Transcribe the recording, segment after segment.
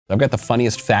I've got the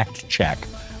funniest fact check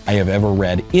I have ever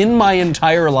read in my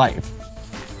entire life.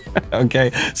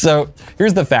 Okay, so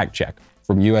here's the fact check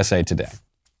from USA Today.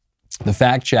 The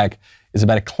fact check is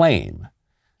about a claim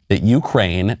that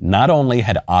Ukraine not only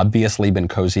had obviously been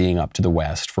cozying up to the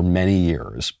West for many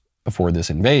years before this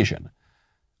invasion,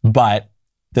 but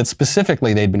that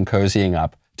specifically they'd been cozying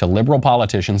up to liberal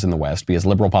politicians in the West, because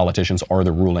liberal politicians are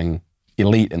the ruling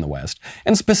elite in the West,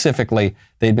 and specifically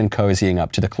they'd been cozying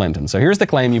up to the Clintons. So here's the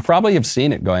claim. You probably have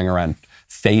seen it going around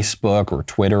Facebook or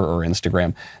Twitter or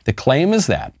Instagram. The claim is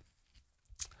that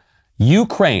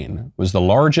Ukraine was the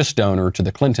largest donor to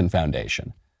the Clinton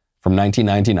Foundation from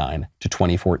 1999 to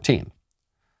 2014.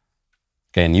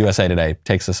 Okay, and USA Today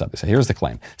takes this up. They say, here's the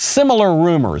claim. Similar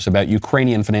rumors about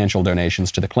Ukrainian financial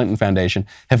donations to the Clinton Foundation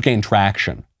have gained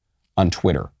traction on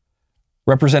Twitter.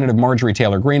 Representative Marjorie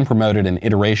Taylor Greene promoted an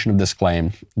iteration of this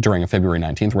claim during a February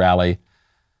 19th rally.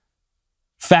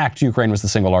 Fact, Ukraine was the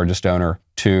single largest donor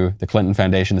to the Clinton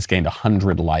Foundation. This gained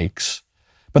 100 likes.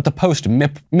 But the post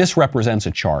misrepresents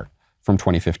a chart from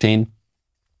 2015,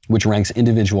 which ranks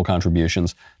individual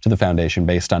contributions to the foundation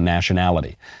based on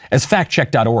nationality. As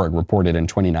factcheck.org reported in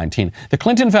 2019, the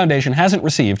Clinton Foundation hasn't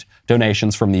received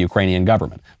donations from the Ukrainian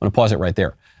government. I'm going to pause it right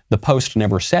there. The Post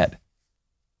never said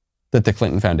that the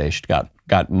Clinton Foundation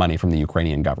got money from the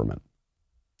Ukrainian government.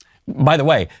 By the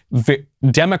way,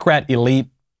 Democrat elite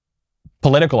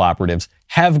political operatives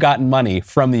have gotten money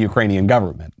from the Ukrainian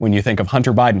government. When you think of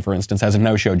Hunter Biden, for instance, has a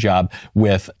no-show job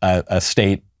with a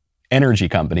state energy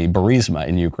company, Burisma,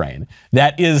 in Ukraine.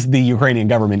 That is the Ukrainian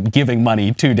government giving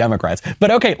money to Democrats.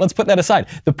 But okay, let's put that aside.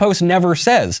 The Post never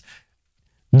says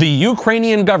the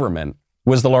Ukrainian government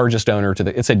was the largest donor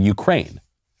to it said Ukraine.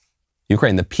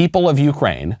 Ukraine, the people of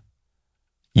Ukraine,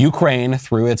 Ukraine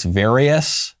through its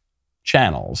various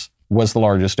channels was the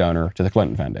largest donor to the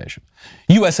Clinton Foundation.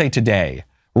 USA Today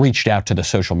reached out to the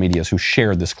social medias who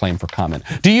shared this claim for comment.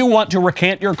 Do you want to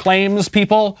recant your claims,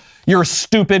 people? Your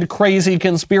stupid, crazy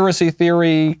conspiracy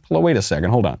theory. Well, wait a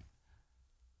second, hold on.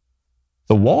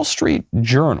 The Wall Street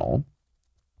Journal,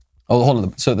 hold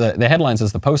on. So the headline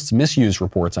says the Post's misuse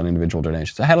reports on individual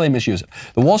donations. So how do they misuse it?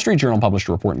 The Wall Street Journal published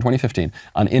a report in 2015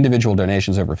 on individual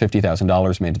donations over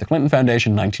 $50,000 made to the Clinton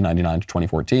Foundation, 1999 to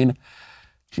 2014.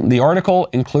 The article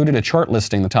included a chart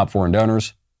listing the top foreign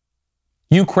donors.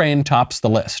 Ukraine tops the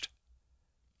list,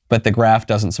 but the graph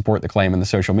doesn't support the claim in the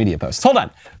social media posts. Hold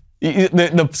on.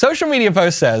 The social media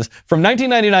post says, from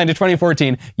 1999 to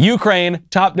 2014, Ukraine,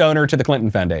 top donor to the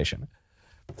Clinton Foundation.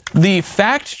 The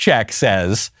fact check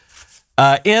says,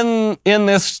 in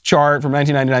this chart from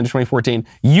 1999 to 2014,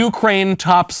 Ukraine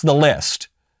tops the list,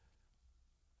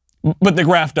 but the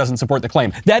graph doesn't support the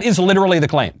claim. That is literally the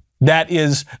claim. That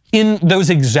is, in those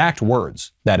exact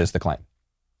words, that is the claim.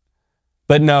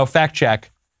 But no, fact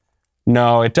check,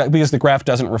 no, because the graph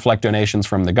doesn't reflect donations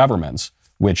from the governments,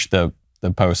 which the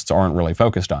posts aren't really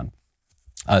focused on.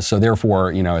 So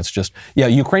therefore, it's just,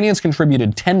 Ukrainians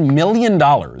contributed $10 million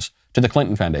to the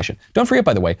Clinton Foundation. Don't forget,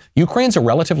 by the way, Ukraine's a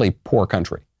relatively poor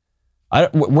country.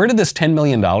 Where did this $10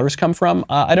 million come from?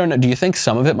 I don't know. Do you think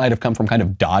some of it might have come from kind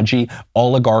of dodgy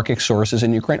oligarchic sources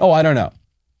in Ukraine? Oh, I don't know.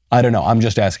 I'm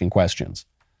just asking questions.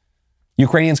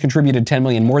 Ukrainians contributed $10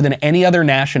 million, more than any other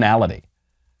nationality.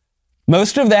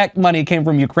 Most of that money came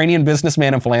from Ukrainian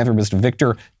businessman and philanthropist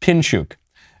Viktor Pinchuk.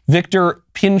 Viktor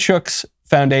Pinchuk's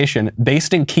foundation,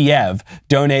 based in Kiev,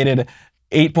 donated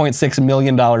 $8.6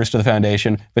 million to the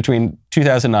foundation between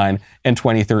 2009 and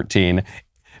 2013.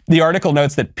 The article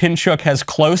notes that Pinchuk has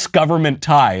close government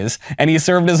ties, and he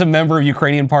served as a member of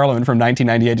Ukrainian parliament from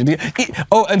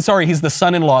 1998 he's the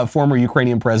son-in-law of former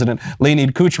Ukrainian president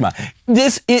Leonid Kuchma.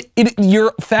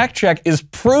 Your fact check is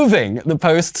proving the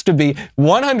posts to be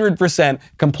 100%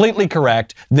 completely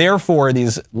correct. Therefore,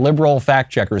 these liberal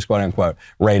fact checkers, quote unquote,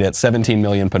 rate it 17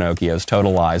 million Pinocchios,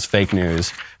 total lies, fake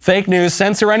news. Fake news,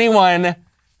 censor anyone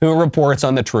who reports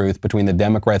on the truth between the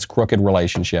Democrats' crooked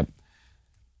relationship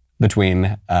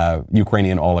between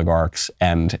Ukrainian oligarchs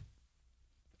and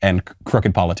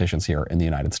crooked politicians here in the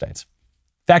United States.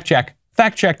 Fact check,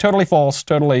 totally false,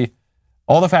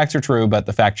 all the facts are true, but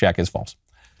the fact check is false.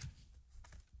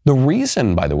 The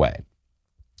reason, by the way,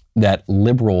 that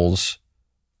liberals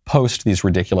post these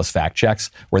ridiculous fact checks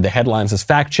where the headline says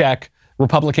fact check,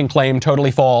 Republican claim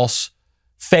totally false,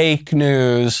 fake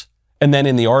news, and then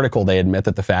in the article they admit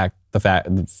that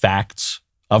the facts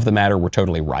of the matter were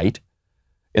totally right.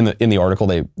 In the article,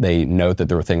 they note that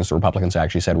there were things the Republicans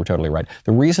actually said were totally right.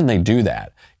 The reason they do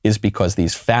that is because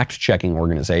these fact-checking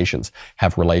organizations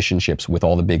have relationships with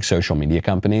all the big social media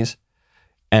companies,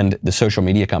 and the social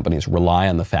media companies rely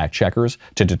on the fact-checkers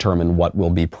to determine what will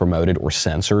be promoted or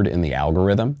censored in the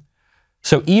algorithm.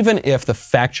 So even if the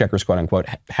fact checkers, quote unquote,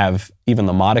 have even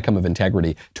the modicum of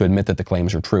integrity to admit that the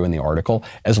claims are true in the article,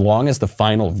 as long as the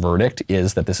final verdict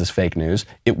is that this is fake news,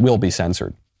 it will be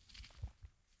censored,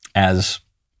 as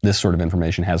this sort of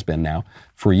information has been now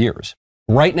for years.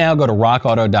 Right now, go to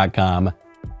rockauto.com,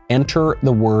 enter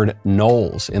the word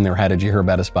Knowles in their How Did You Hear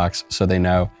About Us box so they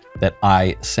know that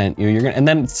I sent you. And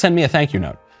then send me a thank you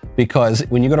note, because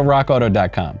when you go to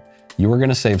rockauto.com, you are going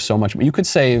to save so much. You could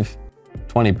save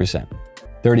 20%,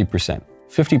 30%,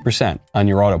 50% on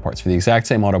your auto parts. For the exact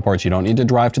same auto parts, you don't need to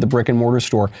drive to the brick and mortar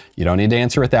store. You don't need to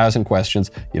answer 1,000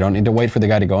 questions. You don't need to wait for the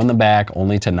guy to go in the back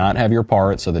only to not have your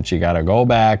part so that you got to go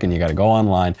back and you got to go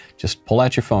online. Just pull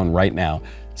out your phone right now.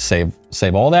 Save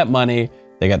all that money.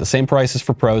 They got the same prices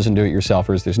for pros and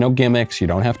do-it-yourselfers. There's no gimmicks. You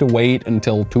don't have to wait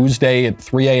until Tuesday at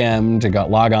 3 a.m. to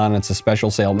log on. It's a special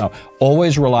sale. No,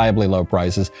 always reliably low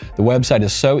prices. The website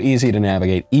is so easy to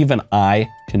navigate. Even I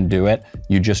can do it.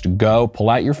 You just go,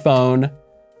 pull out your phone,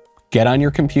 get on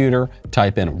your computer,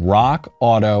 type in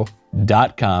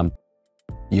rockauto.com.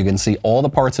 You can see all the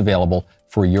parts available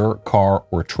for your car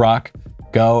or truck.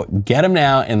 Go get them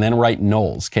now and then write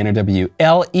Knowles,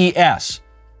 Knowles,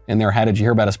 in their How Did You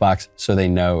Hear About Us box so they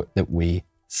know that we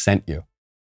sent you.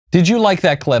 Did you like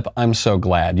that clip? I'm so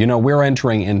glad. You know, we're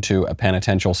entering into a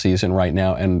penitential season right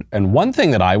now, and one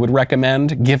thing that I would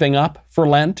recommend giving up for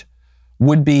Lent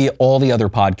would be all the other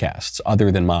podcasts other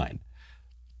than mine.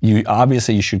 You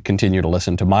should continue to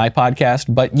listen to my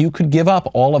podcast, but you could give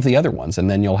up all of the other ones, and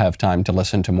then you'll have time to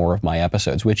listen to more of my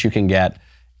episodes, which you can get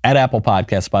at Apple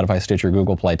Podcasts, Spotify, Stitcher,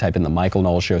 Google Play. Type in The Michael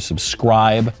Knowles Show,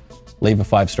 subscribe, leave a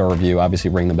 5-star review, obviously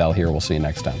ring the bell here. We'll see you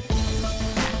next time.